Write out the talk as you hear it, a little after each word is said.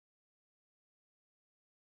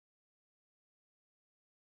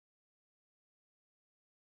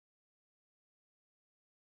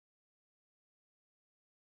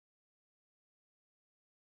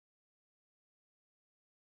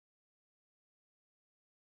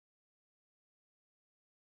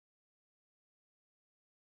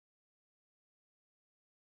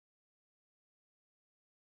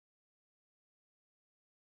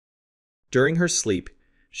During her sleep,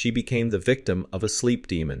 she became the victim of a sleep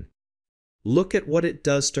demon. Look at what it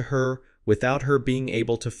does to her without her being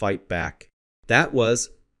able to fight back. That was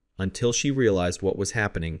until she realized what was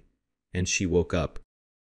happening, and she woke up.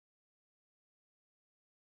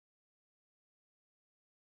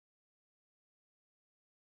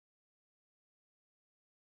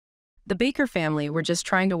 The Baker family were just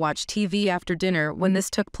trying to watch TV after dinner when this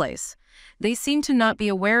took place. They seemed to not be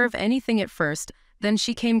aware of anything at first, then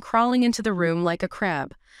she came crawling into the room like a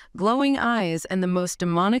crab, glowing eyes and the most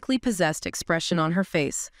demonically possessed expression on her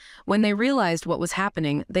face. When they realized what was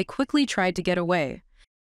happening, they quickly tried to get away.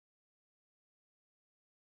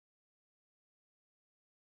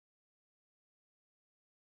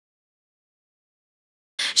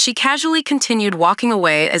 She casually continued walking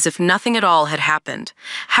away as if nothing at all had happened.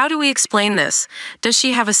 How do we explain this? Does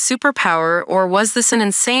she have a superpower, or was this an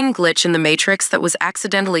insane glitch in the Matrix that was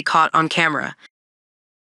accidentally caught on camera?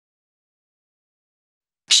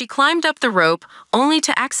 She climbed up the rope, only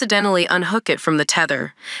to accidentally unhook it from the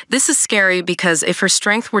tether. This is scary because if her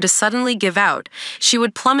strength were to suddenly give out, she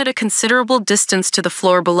would plummet a considerable distance to the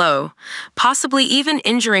floor below, possibly even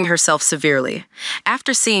injuring herself severely.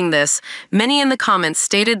 After seeing this, many in the comments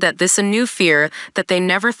stated that this is a new fear that they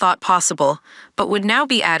never thought possible, but would now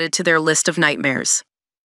be added to their list of nightmares.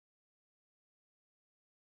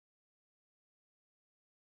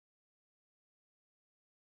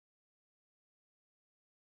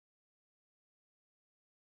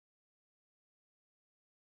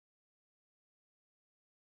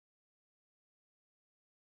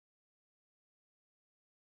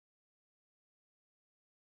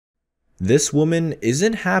 This woman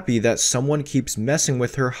isn't happy that someone keeps messing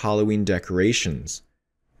with her Halloween decorations.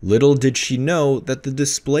 Little did she know that the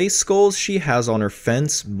display skulls she has on her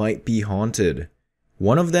fence might be haunted.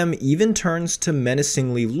 One of them even turns to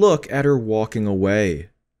menacingly look at her walking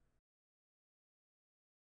away.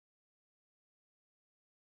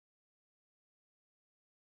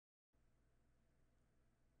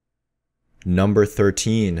 Number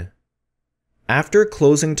 13. After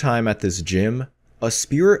closing time at this gym, a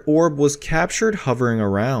spirit orb was captured hovering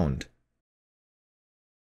around.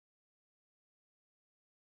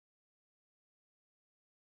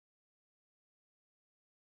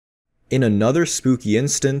 In another spooky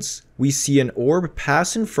instance, we see an orb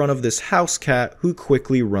pass in front of this house cat who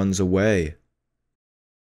quickly runs away.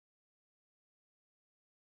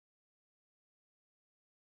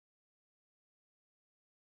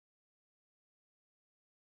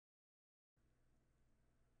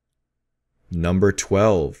 Number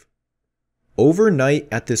 12. Overnight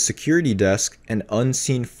at the security desk, an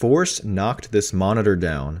unseen force knocked this monitor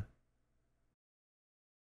down.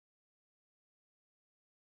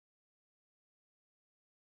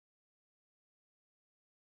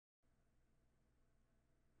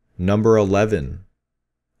 Number 11.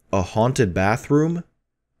 A haunted bathroom?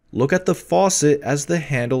 Look at the faucet as the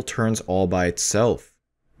handle turns all by itself.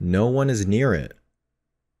 No one is near it.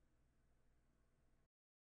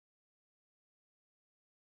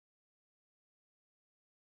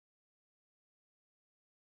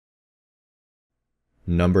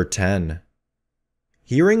 Number 10.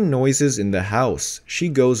 Hearing noises in the house, she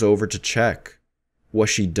goes over to check. What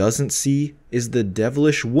she doesn't see is the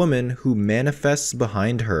devilish woman who manifests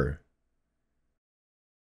behind her.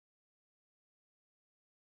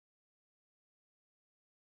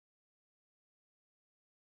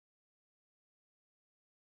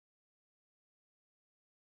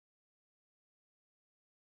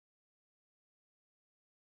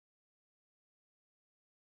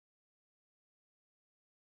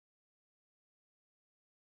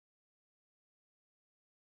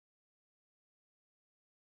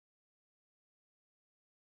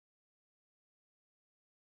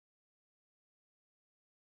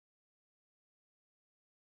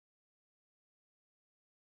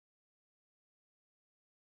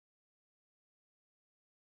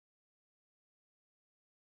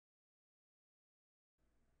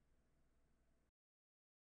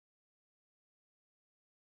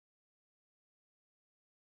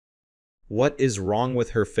 What is wrong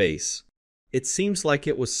with her face? It seems like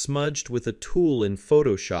it was smudged with a tool in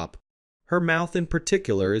Photoshop. Her mouth in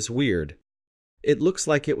particular is weird. It looks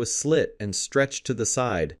like it was slit and stretched to the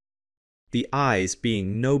side. The eyes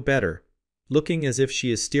being no better, looking as if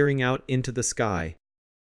she is staring out into the sky.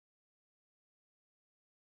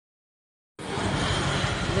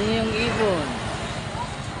 Ano yung ibon?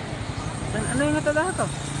 Ano yung ito?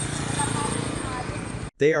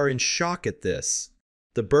 They are in shock at this.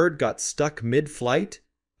 The bird got stuck mid-flight?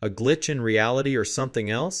 A glitch in reality or something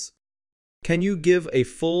else? Can you give a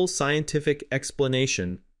full scientific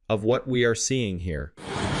explanation of what we are seeing here?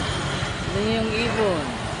 Ayun yung ibon.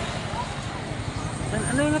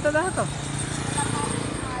 Ano yung ito?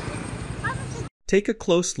 Take a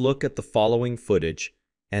close look at the following footage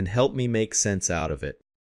and help me make sense out of it.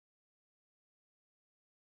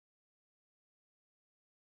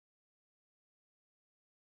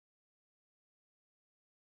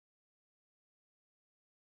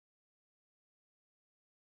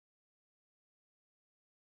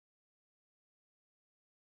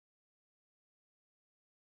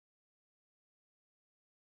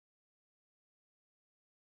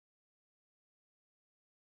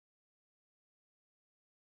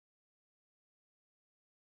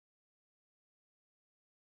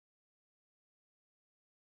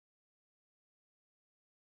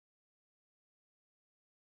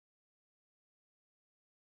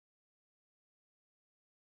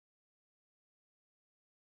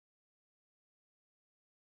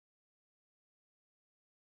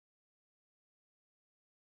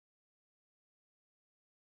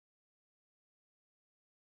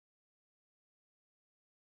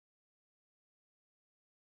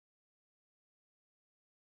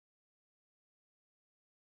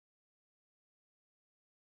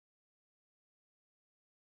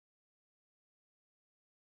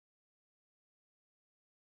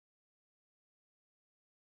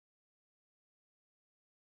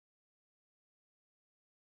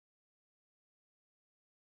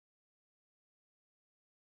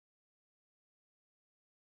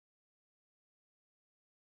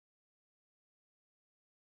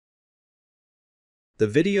 The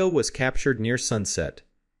video was captured near sunset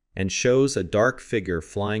and shows a dark figure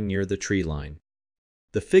flying near the tree line.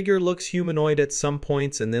 The figure looks humanoid at some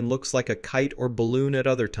points and then looks like a kite or balloon at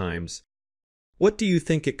other times. What do you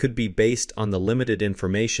think it could be based on the limited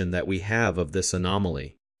information that we have of this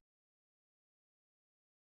anomaly?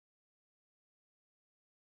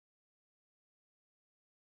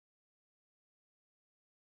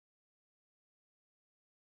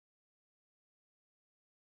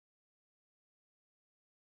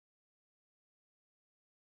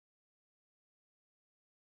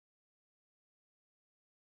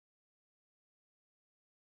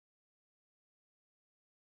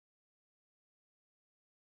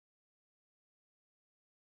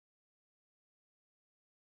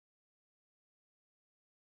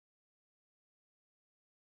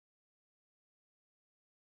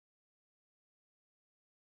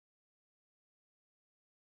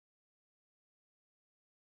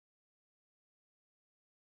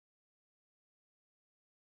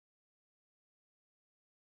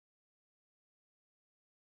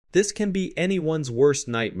 This can be anyone's worst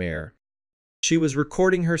nightmare. She was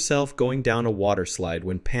recording herself going down a water slide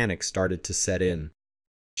when panic started to set in.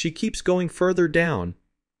 She keeps going further down,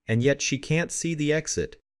 and yet she can't see the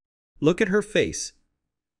exit. Look at her face,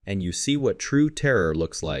 and you see what true terror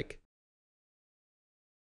looks like.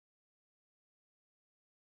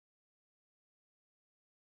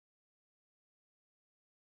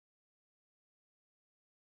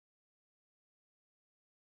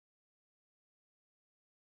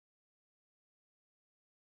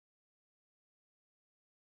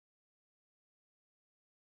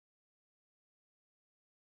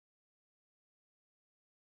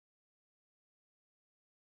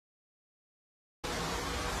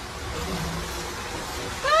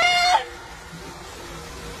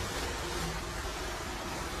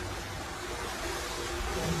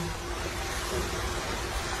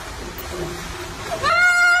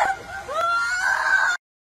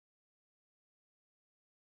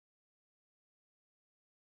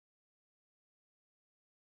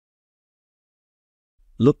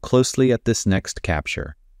 Look closely at this next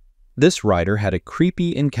capture. This rider had a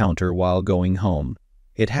creepy encounter while going home.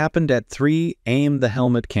 It happened at 3 a.m. The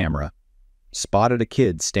helmet camera spotted a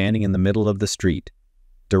kid standing in the middle of the street,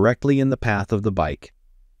 directly in the path of the bike.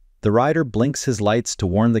 The rider blinks his lights to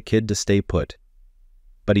warn the kid to stay put,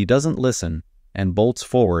 but he doesn't listen and bolts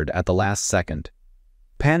forward at the last second.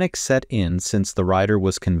 Panic set in since the rider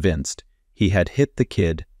was convinced he had hit the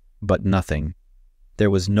kid, but nothing.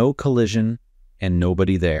 There was no collision and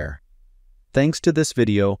nobody there. Thanks to this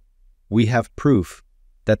video, we have proof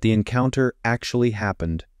that the encounter actually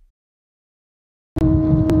happened.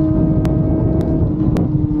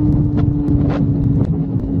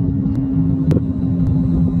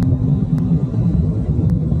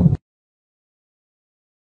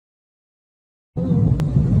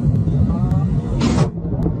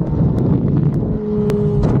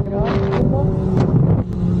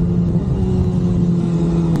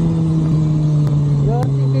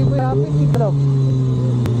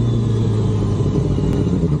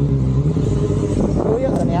 Kuya,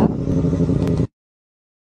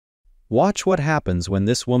 Watch what happens when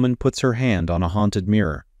this woman puts her hand on a haunted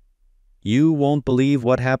mirror. You won't believe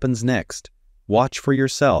what happens next. Watch for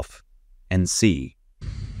yourself and see.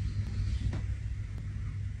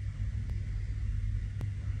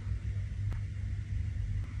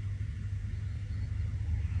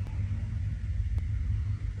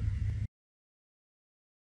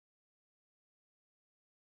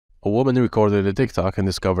 A woman recorded a TikTok and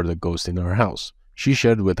discovered a ghost in her house. She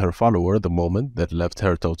shared with her follower the moment that left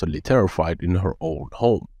her totally terrified in her own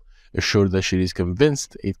home. Assured that she is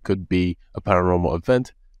convinced it could be a paranormal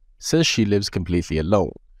event, since she lives completely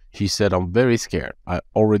alone. She said, "I'm very scared. I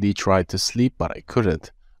already tried to sleep, but I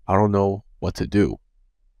couldn't. I don't know what to do."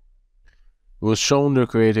 It was shown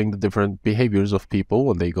recreating the different behaviors of people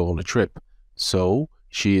when they go on a trip. So,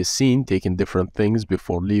 she is seen taking different things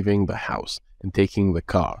before leaving the house and taking the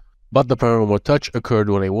car. But the paranormal touch occurred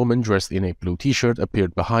when a woman dressed in a blue t-shirt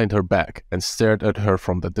appeared behind her back and stared at her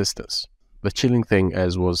from the distance. The chilling thing,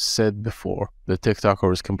 as was said before, the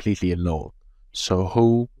TikToker is completely alone. So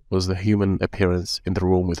who was the human appearance in the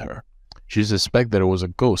room with her? She suspects that it was a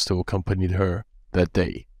ghost who accompanied her that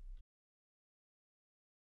day.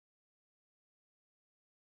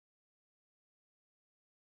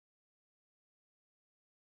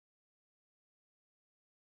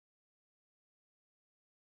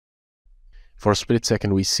 For a split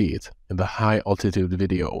second we see it in the high altitude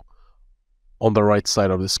video. On the right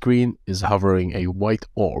side of the screen is hovering a white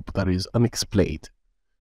orb that is unexplained.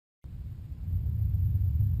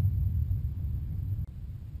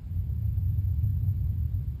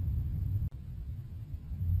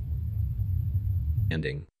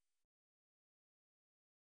 Ending.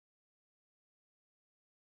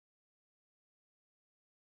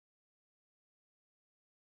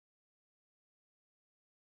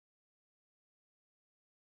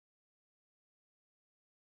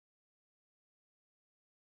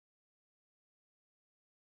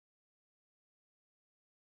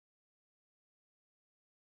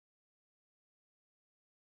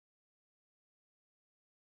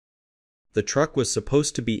 The truck was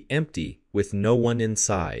supposed to be empty with no one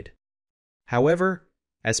inside. However,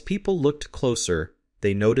 as people looked closer,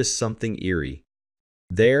 they noticed something eerie.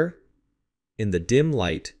 There, in the dim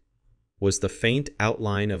light, was the faint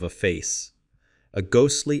outline of a face, a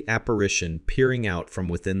ghostly apparition peering out from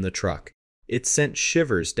within the truck. It sent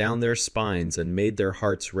shivers down their spines and made their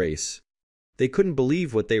hearts race. They couldn't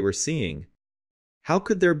believe what they were seeing. How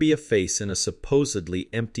could there be a face in a supposedly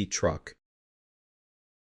empty truck?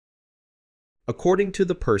 According to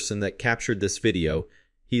the person that captured this video,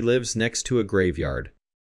 he lives next to a graveyard.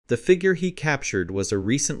 The figure he captured was a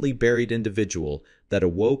recently buried individual that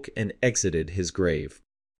awoke and exited his grave.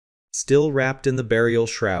 Still wrapped in the burial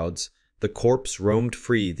shrouds, the corpse roamed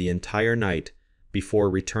free the entire night before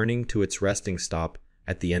returning to its resting stop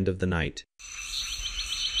at the end of the night.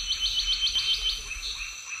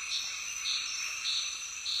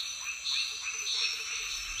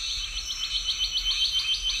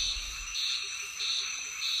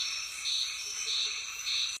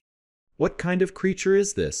 What kind of creature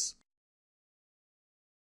is this?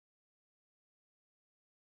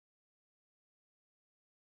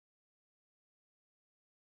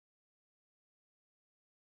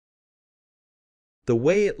 The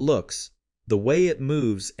way it looks, the way it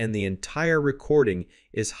moves, and the entire recording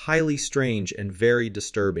is highly strange and very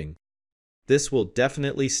disturbing. This will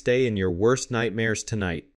definitely stay in your worst nightmares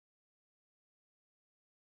tonight.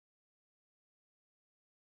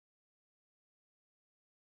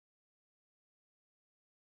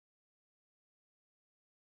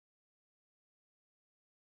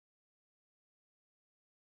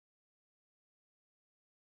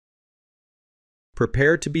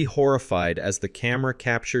 Prepare to be horrified as the camera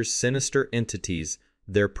captures sinister entities,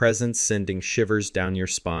 their presence sending shivers down your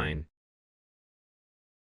spine.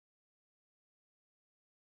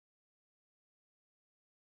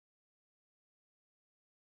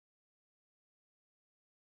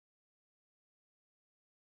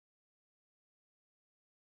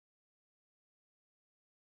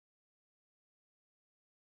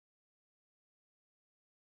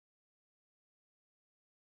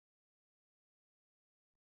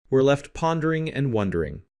 We're left pondering and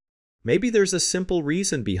wondering. Maybe there's a simple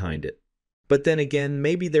reason behind it. But then again,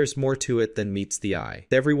 maybe there's more to it than meets the eye.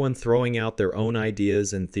 Everyone throwing out their own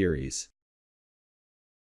ideas and theories.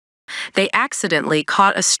 They accidentally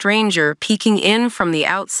caught a stranger peeking in from the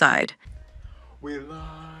outside. We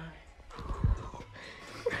lie.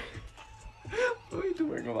 What are we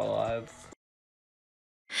doing with our lives?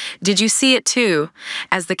 Did you see it too?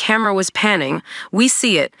 As the camera was panning, we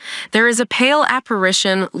see it. There is a pale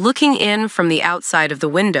apparition looking in from the outside of the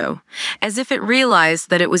window. As if it realized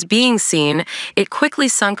that it was being seen, it quickly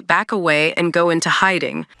sunk back away and go into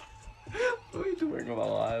hiding. What are you doing with our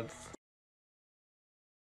lives?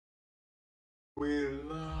 We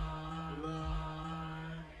lie.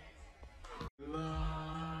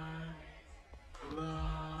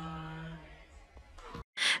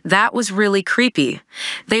 That was really creepy.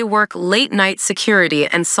 They work late-night security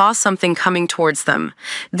and saw something coming towards them.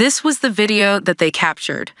 This was the video that they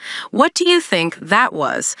captured. What do you think that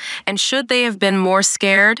was? And should they have been more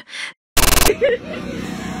scared?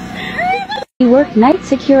 We work night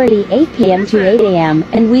security 8 p.m. to 8 a.m.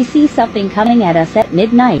 and we see something coming at us at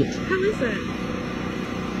midnight. How is it?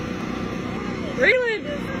 Really?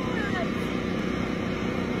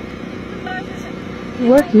 We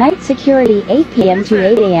work night security 8 p.m. to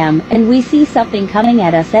 8 a.m. and we see something coming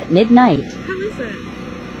at us at midnight. How is it?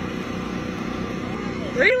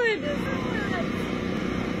 Really?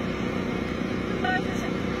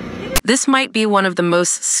 This might be one of the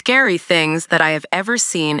most scary things that I have ever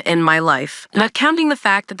seen in my life. Not counting the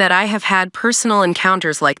fact that I have had personal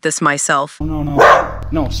encounters like this myself.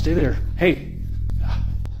 No, stay there. Hey.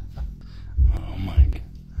 Oh my God.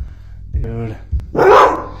 Dude.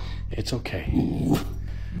 It's okay.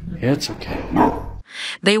 It's okay.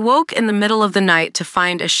 They woke in the middle of the night to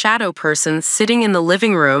find a shadow person sitting in the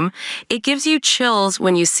living room. It gives you chills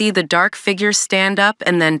when you see the dark figure stand up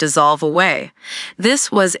and then dissolve away.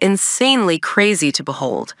 This was insanely crazy to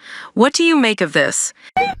behold. What do you make of this?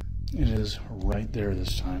 It is right there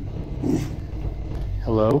this time.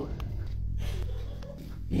 Hello?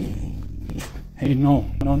 Hey, no.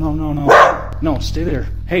 No, stay there.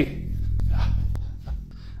 Hey.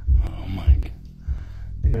 Oh my God.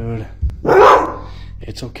 Dude.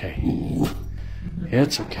 It's okay.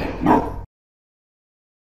 It's okay.